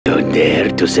dare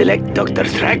to select Dr.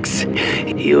 Thrax?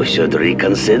 You should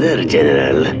reconsider,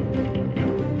 General.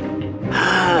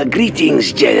 Ah,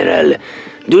 greetings, General.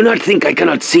 Do not think I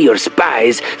cannot see your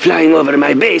spies flying over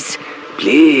my base.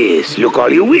 Please, look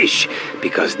all you wish,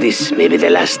 because this may be the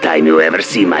last time you ever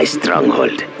see my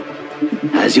stronghold.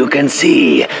 As you can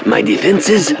see, my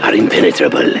defenses are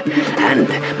impenetrable, and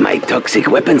my toxic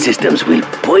weapon systems will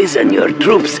poison your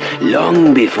troops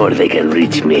long before they can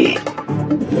reach me.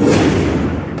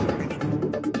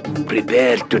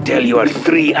 Prepare to tell your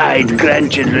three-eyed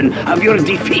grandchildren of your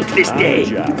defeat this day.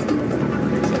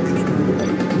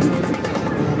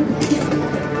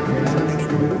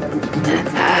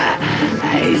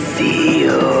 I see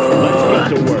you. Let's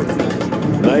get to work.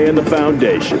 Laying the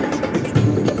foundation.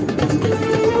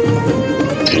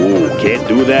 Ooh, can't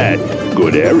do that.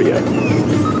 Good area.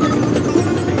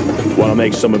 Want to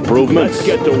make some improvements? Let's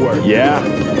get to work. Yeah?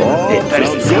 Oh, the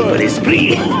first sample is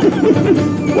free.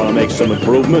 Want to make some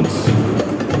improvements?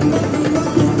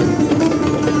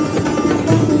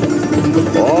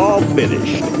 All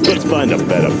finished. Let's find a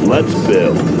better. Let's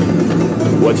build.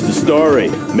 What's the story?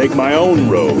 Make my own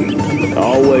road.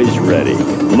 Always ready.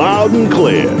 Loud and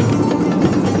clear.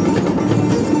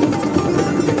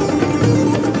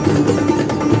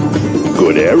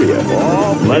 Good area.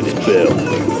 Oh, let's build.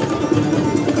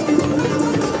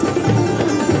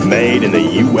 Made in the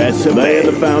U.S. of A.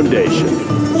 The foundation.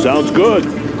 Sounds good.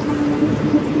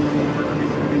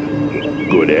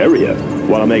 Good area.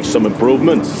 Want to make some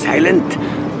improvements? Silent,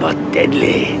 but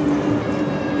deadly.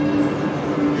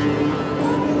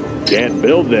 Can't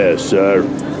build there, sir.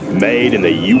 Made in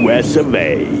the U.S. of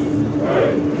A.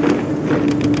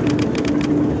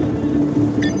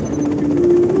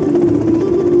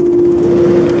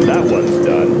 That one's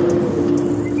done.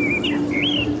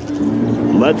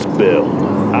 Let's build.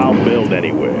 I'll build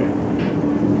anywhere.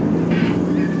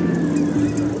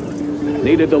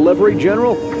 Need a delivery,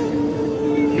 General?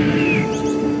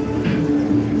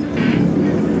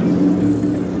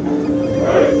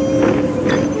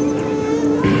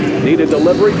 Need a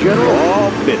delivery, General?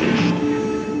 All finished.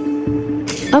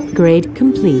 Upgrade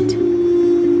complete.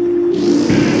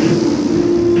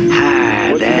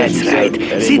 Ah, that's right.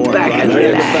 Sit back and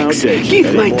relax.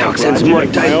 Give my toxins more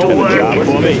time to work.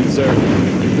 For me, sir.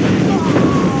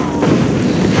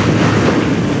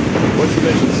 What's the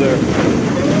mission, sir?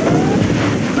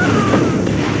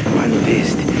 One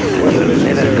fist, and you'll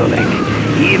never go back.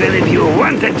 Even if you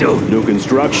wanted to. New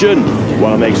construction?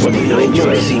 Want to make some You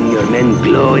enjoy seeing your men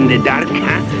glow in the dark,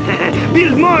 huh?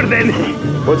 Build more, then.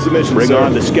 What's the mission, Bring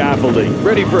on the scaffolding.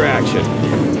 Ready for action.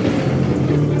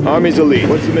 Army's elite.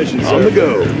 What's the mission, sir? On the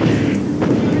go.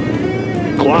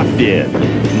 Clocked in.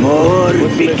 More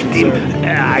victims.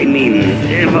 I mean,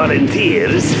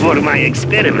 volunteers for my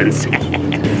experiments.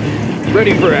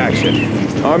 Ready for action.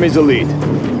 Army's elite.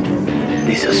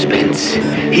 The suspense.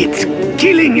 It's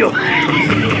killing you.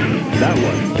 That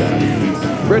one's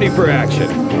done. Ready for action.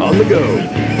 On the go.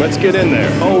 Let's get in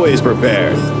there. Always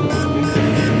prepared.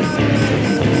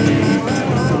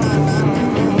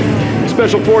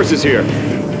 Special forces here.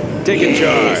 Taking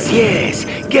charge. Yes.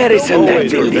 Garrison that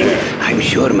Always building. prepared. I'm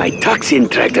sure my toxin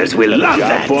tractors will love Job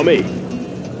that. for me.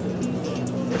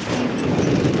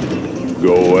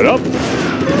 Going up.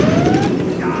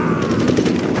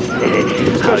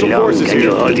 How Special long forces can here.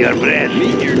 you hold your breath?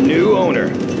 Meet your new owner.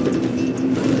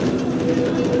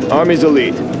 Army's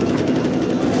elite.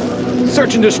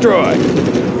 Search and destroy.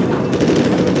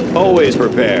 Always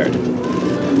prepared.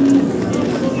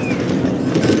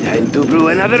 Time to brew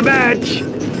another batch.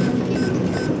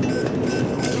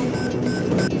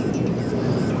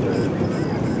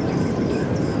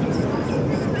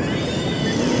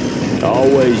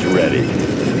 Always ready.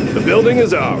 The building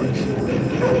is ours.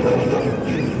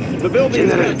 The building is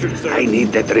General, captured, sir. I need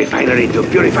that refinery to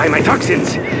purify my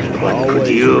toxins. What could Always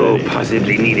you ready.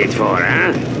 possibly need it for,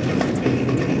 huh?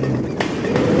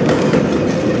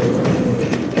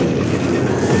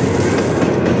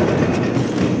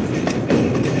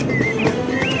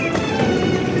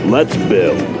 Let's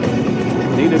build.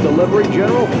 Need a delivery,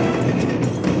 General?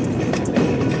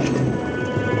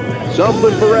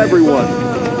 Something for everyone.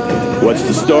 What's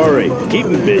the story? Keep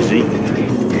them busy.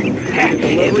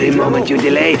 Every moment you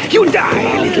delay, you die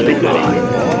a little bit more.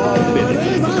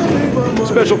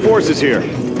 Special forces here.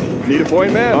 Need a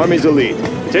point man? Army's elite.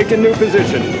 Take a new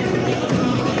position.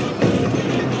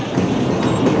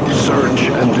 Search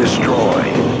and destroy.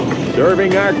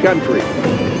 Serving our country.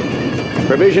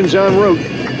 Provisions en route.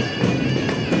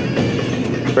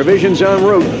 Provisions en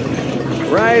route.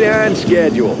 Right on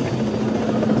schedule.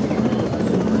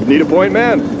 Need a point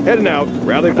man? Heading out.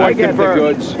 Rally point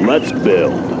confirmed. Let's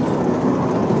build.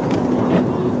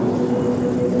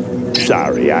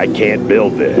 Sorry, I can't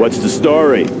build this. What's the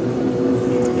story?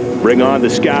 Bring on the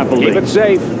scaffolding. Keep it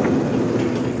safe.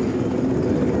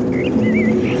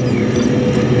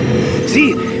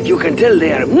 See, you can tell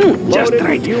they are just Loaded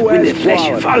right with US when the flesh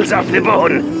quality. falls off the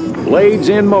bone. Blades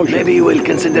in motion. Maybe you will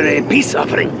consider a peace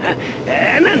offering, huh?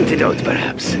 An antidote,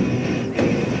 perhaps.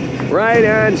 Right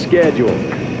on schedule.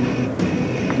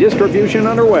 Distribution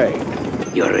underway.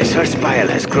 Your resource pile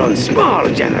has grown small,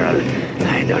 General.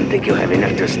 I don't think you have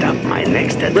enough to stop my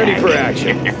next attack. Ready for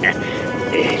action.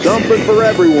 Excellent. Something for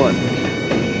everyone.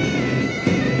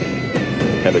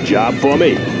 Have a job for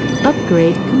me?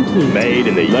 Upgrade complete. Made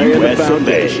in the Laying the U.S.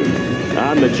 foundation.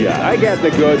 On the job. I got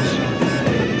the goods.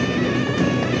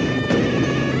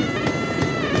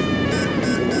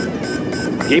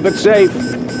 Keep it safe.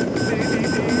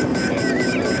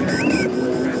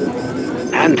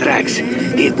 Anthrax,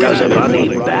 it doesn't money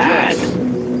bad.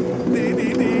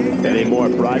 Any more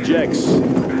projects?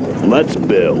 Let's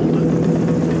build.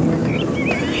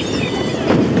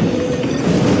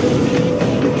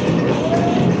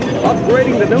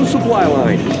 Upgrading the new supply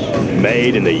lines.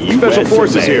 Made in the U.S. Special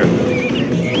forces here.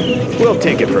 We'll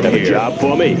take it from here. Have a job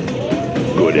for me?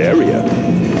 Good area.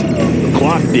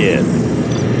 Clocked in.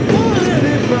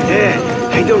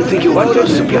 I don't think you want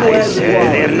those supplies.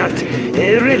 They're not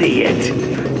ready yet.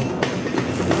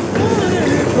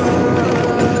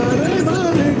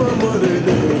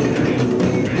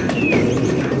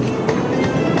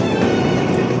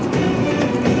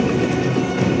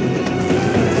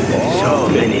 So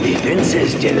many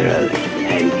defenses, General,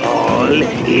 and all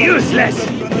useless.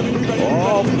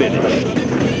 All finished.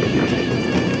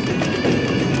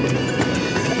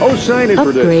 Oh, sign for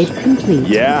Upgrade this. complete.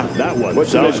 Yeah, that one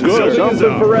What's the sounds mission, good. sir?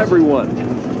 Something for everyone.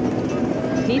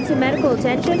 Need some medical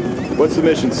attention? What's the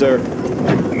mission, sir?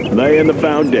 Laying the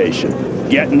foundation.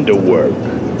 Getting to work.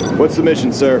 What's the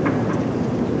mission, sir?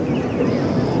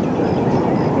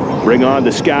 Bring on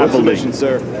the scaffolding. What's the mission,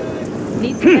 sir?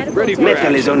 Need some medical Ready for attention?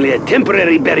 Metal is only a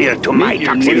temporary barrier to my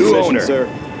toxins. New mission, sir.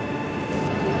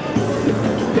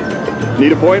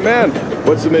 Need a point, man?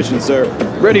 What's the mission, sir?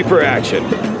 Ready for action.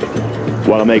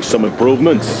 Want to make some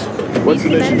improvements? What's the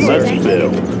Need mission, some sir? medical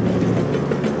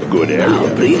Build. Good Now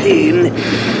area. breathe in.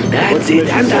 That's What's the it,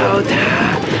 mission, and sir? out.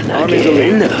 Army's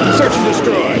Again. elite. Search and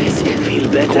destroy. Yes, feel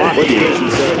better. What's the mission,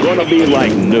 sir? Gonna be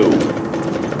like new.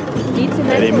 Need some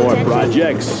Any medical more attention?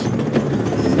 projects?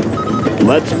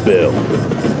 Let's build.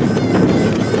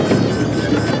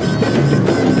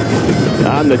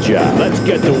 On the job. Let's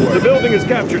get to work. The building is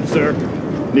captured, sir.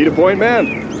 Need a point, man?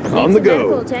 Need On the some medical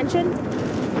go. attention?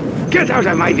 Get out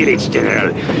of my village,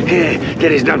 General.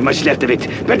 There is not much left of it,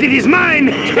 but it is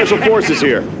mine. Special forces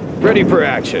here. Ready for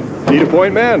action. Need a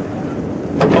point, man?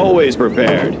 Always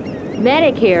prepared.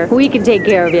 Medic here. We can take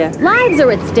care of you. Lives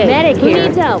are at stake. Medic Who here.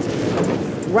 needs help?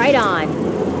 Right on.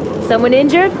 Someone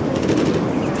injured?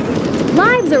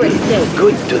 Lives are at stake.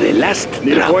 Good to the last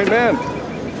Need a drop. point, man?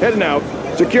 Heading out.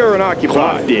 Secure and Clocked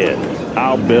occupied. in.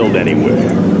 I'll build anywhere.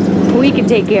 We can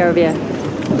take care of you.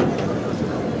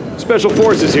 Special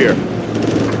forces here.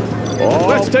 All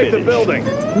Let's take the finished. building.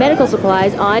 Medical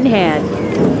supplies on hand.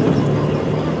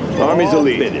 Army's All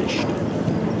elite. finished.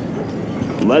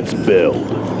 Let's build.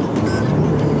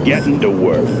 Getting to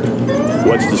work.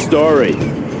 What's the story?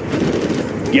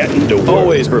 Getting to work.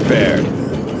 Always prepared.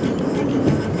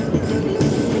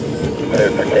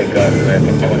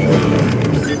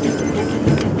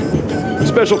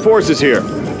 Special forces here.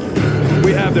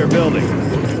 We have their building.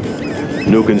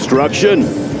 New construction?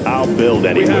 I'll build We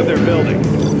anywhere. have their building.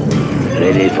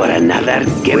 Ready for another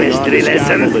Bring on chemistry the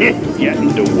lesson? scaffolding.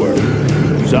 Getting to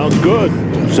work. Sounds good.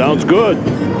 Sounds good.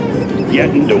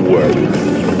 Getting to work.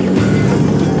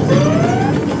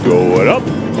 Going up.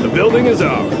 The building is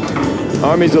ours.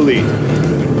 Army's elite.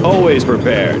 Always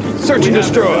prepared. Search and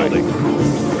destroy.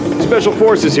 Special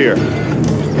forces here.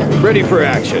 Ready for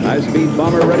action. High-speed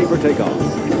bomber ready for takeoff.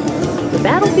 The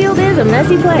battlefield is a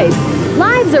messy place.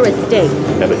 Lives are at stake.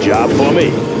 Have a job for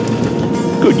me?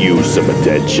 Could use some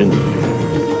attention.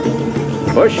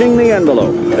 Pushing the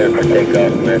envelope.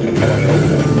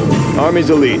 Army's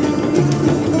elite.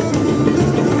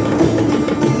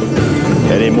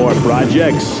 Any more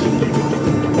projects?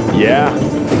 Yeah?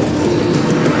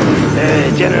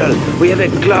 General, we have a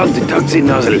clogged toxin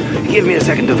nozzle. Give me a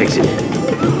second to fix it.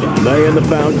 Laying the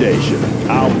foundation.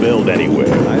 I'll build anywhere.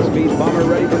 High-speed bomber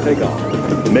ready for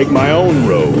takeoff. Make my own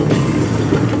road.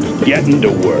 Getting to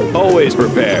work. Always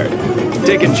prepared.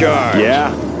 Taking charge.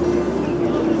 Yeah?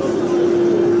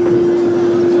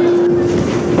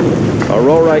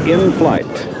 Aurora in flight.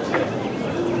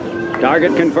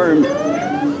 Target confirmed.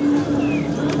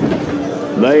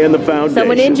 Laying the foundation.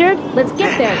 Someone injured? Let's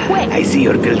get there, quick. I see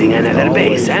you're building another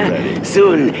base, huh?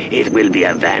 Soon it will be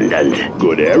abandoned.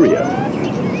 Good area.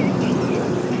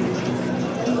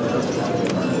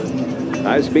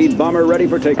 High-speed bomber ready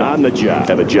for takeoff. On the job.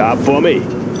 Have a job for me?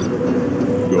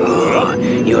 Oh,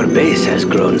 your base has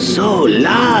grown so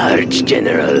large,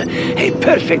 General. A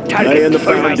perfect Laying target the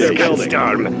for my foundation. scout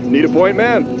storm. Need a point,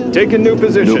 man? Taking new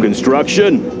position. New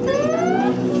construction.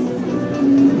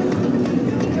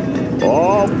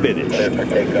 All finished.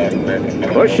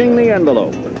 Pushing the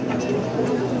envelope.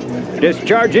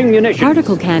 Discharging munitions.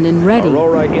 Particle cannon ready.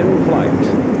 Aurora in flight.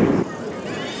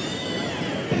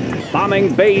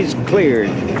 Bombing bays cleared.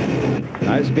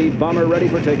 High-speed bomber ready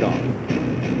for takeoff.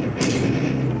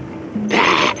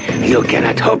 You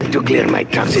cannot hope to clear my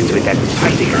toxins with that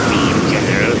particle beam,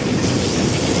 General.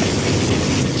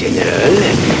 General,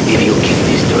 if you keep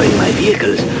destroying my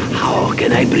vehicles, how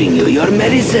can I bring you your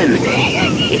medicine?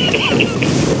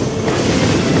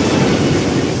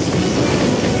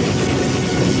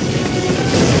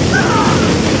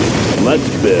 Let's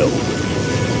build.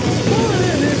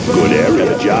 Good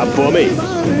area. A job for me.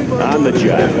 On the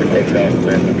job.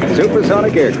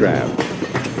 Supersonic aircraft.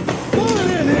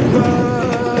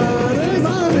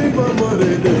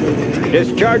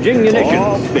 Discharging munitions.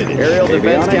 All finished. Aerial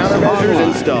defense Avionics countermeasures online.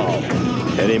 installed.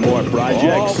 Any more projects?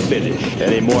 All Finished.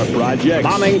 Any more projects?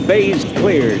 Bombing bays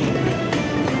cleared.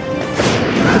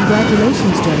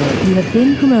 Congratulations, General. You have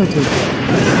been promoted.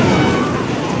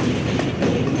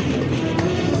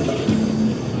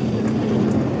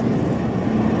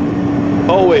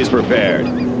 Always prepared.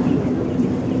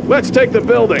 Let's take the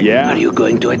building. Yeah. Are you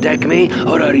going to attack me,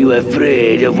 or are you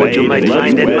afraid of what you might Let's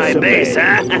find at win my some base,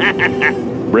 huh?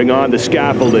 Bring on the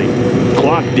scaffolding.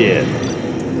 Clocked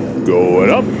in. Going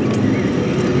up.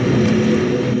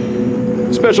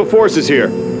 Special forces here.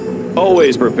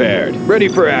 Always prepared. Ready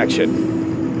for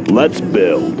action. Let's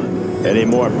build. Any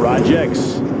more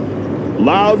projects?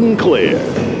 Loud and clear.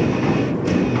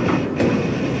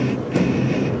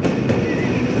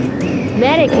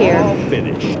 Medic here. All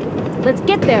finished. Let's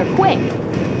get there, quick.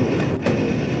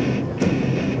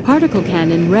 Particle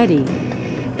cannon ready.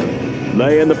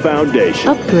 Laying the foundation.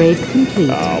 Upgrade complete.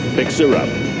 I'll fix her up.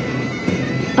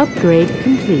 Upgrade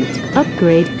complete.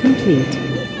 Upgrade complete.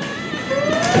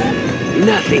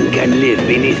 Nothing can live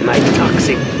beneath my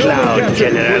toxic cloud,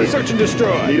 General. Search and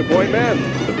destroy. Need a point, man?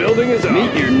 The building is up.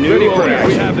 Meet your new Ready for owner. action.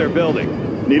 We have their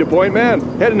building. Need a point, man?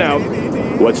 Heading out.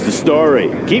 What's the story?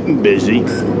 Keep 'em busy.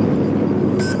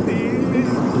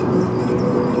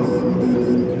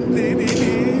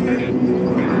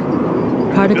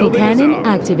 Particle Building is cannon up.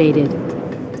 activated. You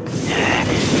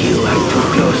are too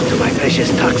close to my precious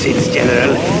toxins,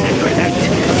 General, and for that,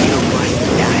 you must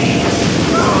die.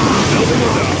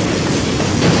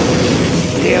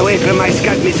 Stay away from my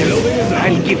Scud missiles.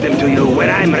 I'll give them to you when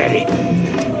I'm ready.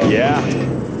 Yeah.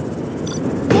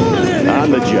 On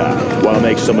the job. Want to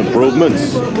make some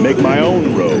improvements? Make my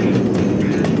own road.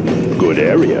 Good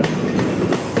area.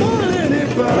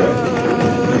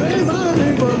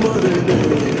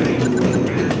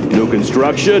 New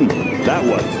construction? That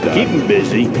one's done. Keep 'em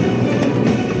busy.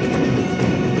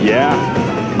 Yeah.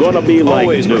 Gonna be like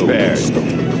Always new. prepared.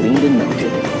 Cleaned and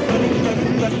melted.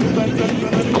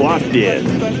 Clocked in.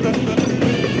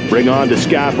 Bring on the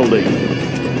scaffolding.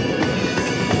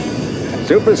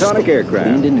 Supersonic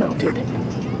aircraft. and melted.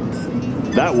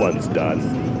 That one's done.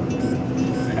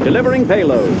 Delivering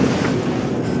payload.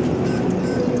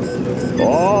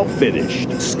 All finished.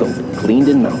 Scope cleaned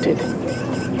and mounted.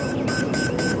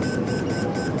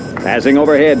 Passing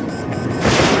overhead.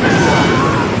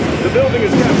 The building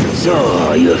is captured.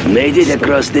 So, you've made it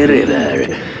across the river.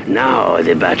 Now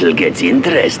the battle gets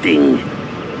interesting.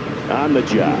 On the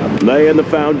job. Laying the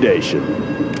foundation.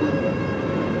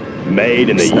 Made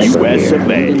in the Sniper US here, of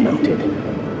cleaned and A. mounted.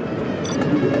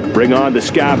 Bring on the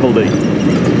scaffolding.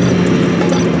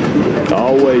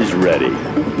 Always ready.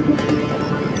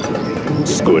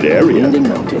 Good area. Cleaned and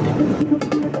mounted.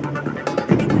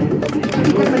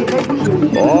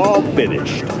 All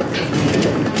finished.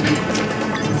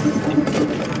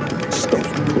 Scope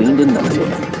cleaned and mounted.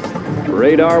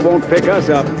 Radar won't pick us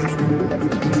up.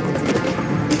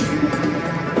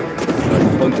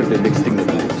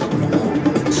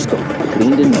 Scope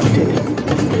cleaned and mounted.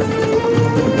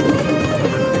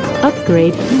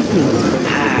 Upgrade complete.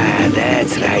 Ah,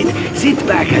 that's right. Sit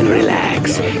back and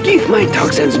relax. Give my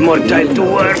toxins more time to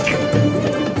work.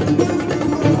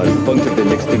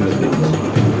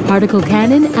 Particle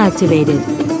cannon activated.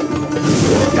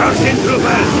 Toxin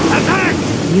trooper, attack!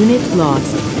 Unit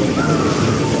lost.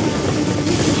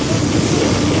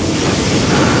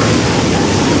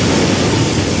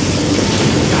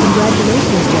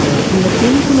 Congratulations, General. You have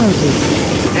been promoted.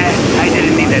 I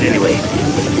didn't need that anyway.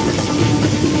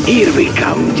 Here we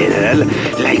come, General,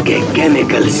 like a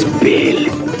chemical spill.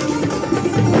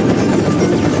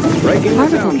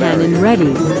 Particle cannon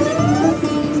ready.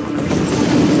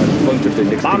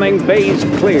 Bombing bays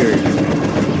cleared.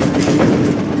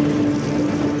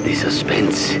 The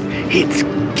suspense, it's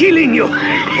killing you.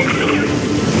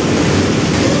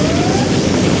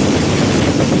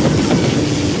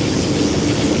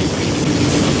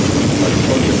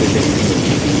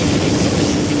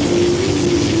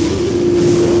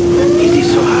 It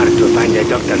is so hard to find a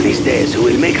doctor these days who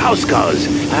will make house calls.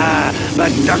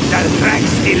 But Dr. Thrax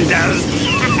still does.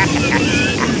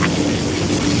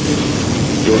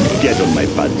 Don't get on my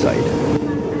bad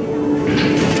side.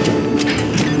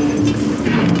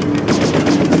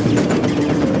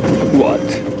 What?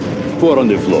 Four on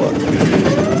the floor.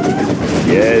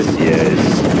 Yes, yes.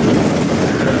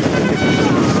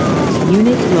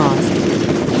 Unit lost.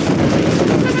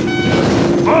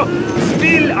 Oh,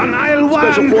 still on aisle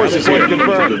one. Special forces here.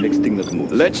 Confirmed. The next thing that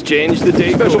moves. Let's change the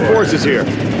date. Special forces here.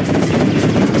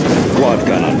 Quad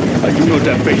cannon. I do not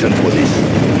have patience for this.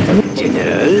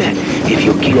 General, if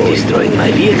you keep destroying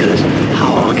my vehicles,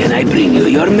 how can I bring you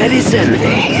your medicine?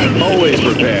 Always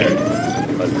prepared.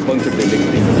 I'll puncture the next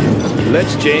thing.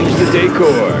 Let's change the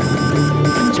decor.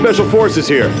 Special forces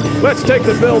here. Let's take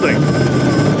the building.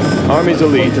 Army's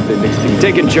elite.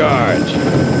 Taking charge.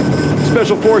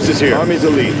 Special forces here. Army's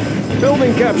elite.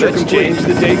 Building capture. Let's change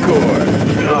the decor.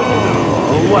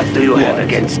 Oh, what do you have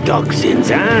against toxins,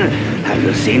 huh? Have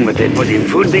you seen what they put in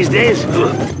food these days?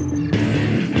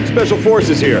 Special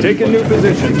forces here. Take a new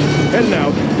position. Heading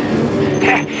out.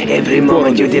 Every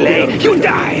moment you delay, you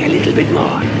die a little bit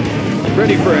more.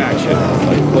 Ready for action.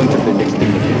 I'll puncture the next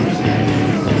thing that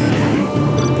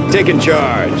moves. Taking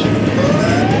charge.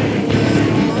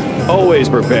 Always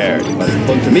prepared.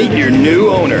 Meet your new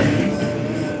owner.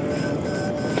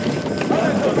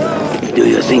 Do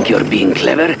you think you're being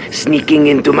clever, sneaking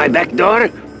into my back door?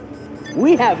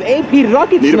 We have AP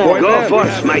rockets Need a now. point? Go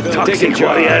forth, my toxic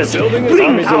warriors.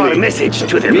 Bring our message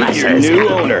to the Meet your masses. new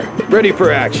owner. Ready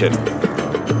for action.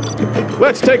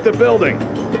 Let's take the building.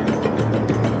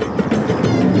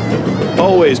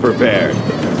 Always prepared.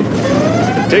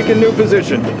 Take a new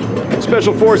position.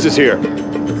 Special forces here.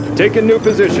 Take a new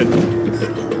position.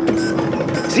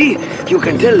 See, you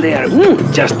can tell they are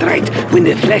just right when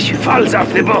the flesh falls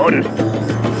off the bone.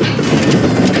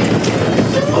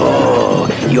 Oh,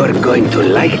 you're going to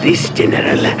like this,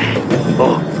 General.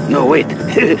 Oh, no, wait.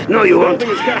 No, you won't.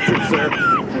 Building is captured, sir.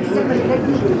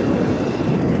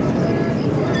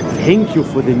 Thank you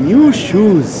for the new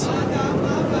shoes.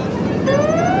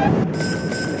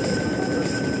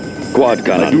 Quad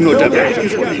cannon. I do not have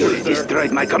patience for You this.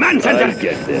 destroyed my command center. I'll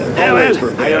get there.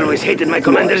 Well, I always hated my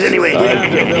commanders anyway.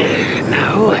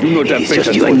 Now, I do not have it's just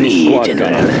patience you for and this. me, Quad General.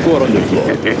 cannon. Four on the floor.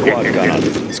 Quad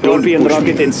cannon. Scorpion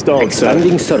rocket installed, sir.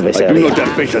 Expanding service I do area. not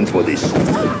have patience for this.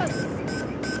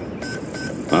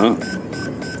 Huh?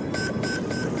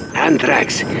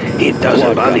 Anthrax, it does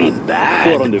Quad bother cannon. bad.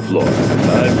 Four on the floor.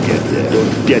 I'll get there.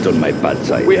 Don't get on my bad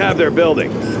side. We have their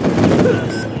building.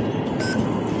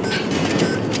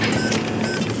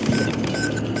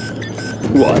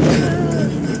 What?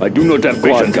 I do not have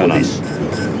patience for this.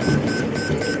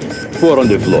 Four on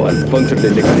the floor. I'll puncture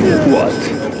the next thing. What?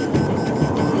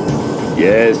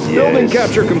 Yes, yes. Building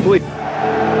capture complete.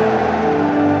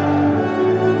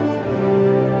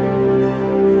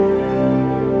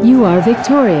 You are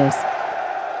victorious.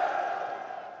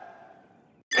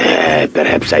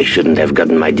 Perhaps I shouldn't have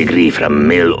gotten my degree from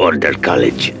mail order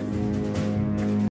college.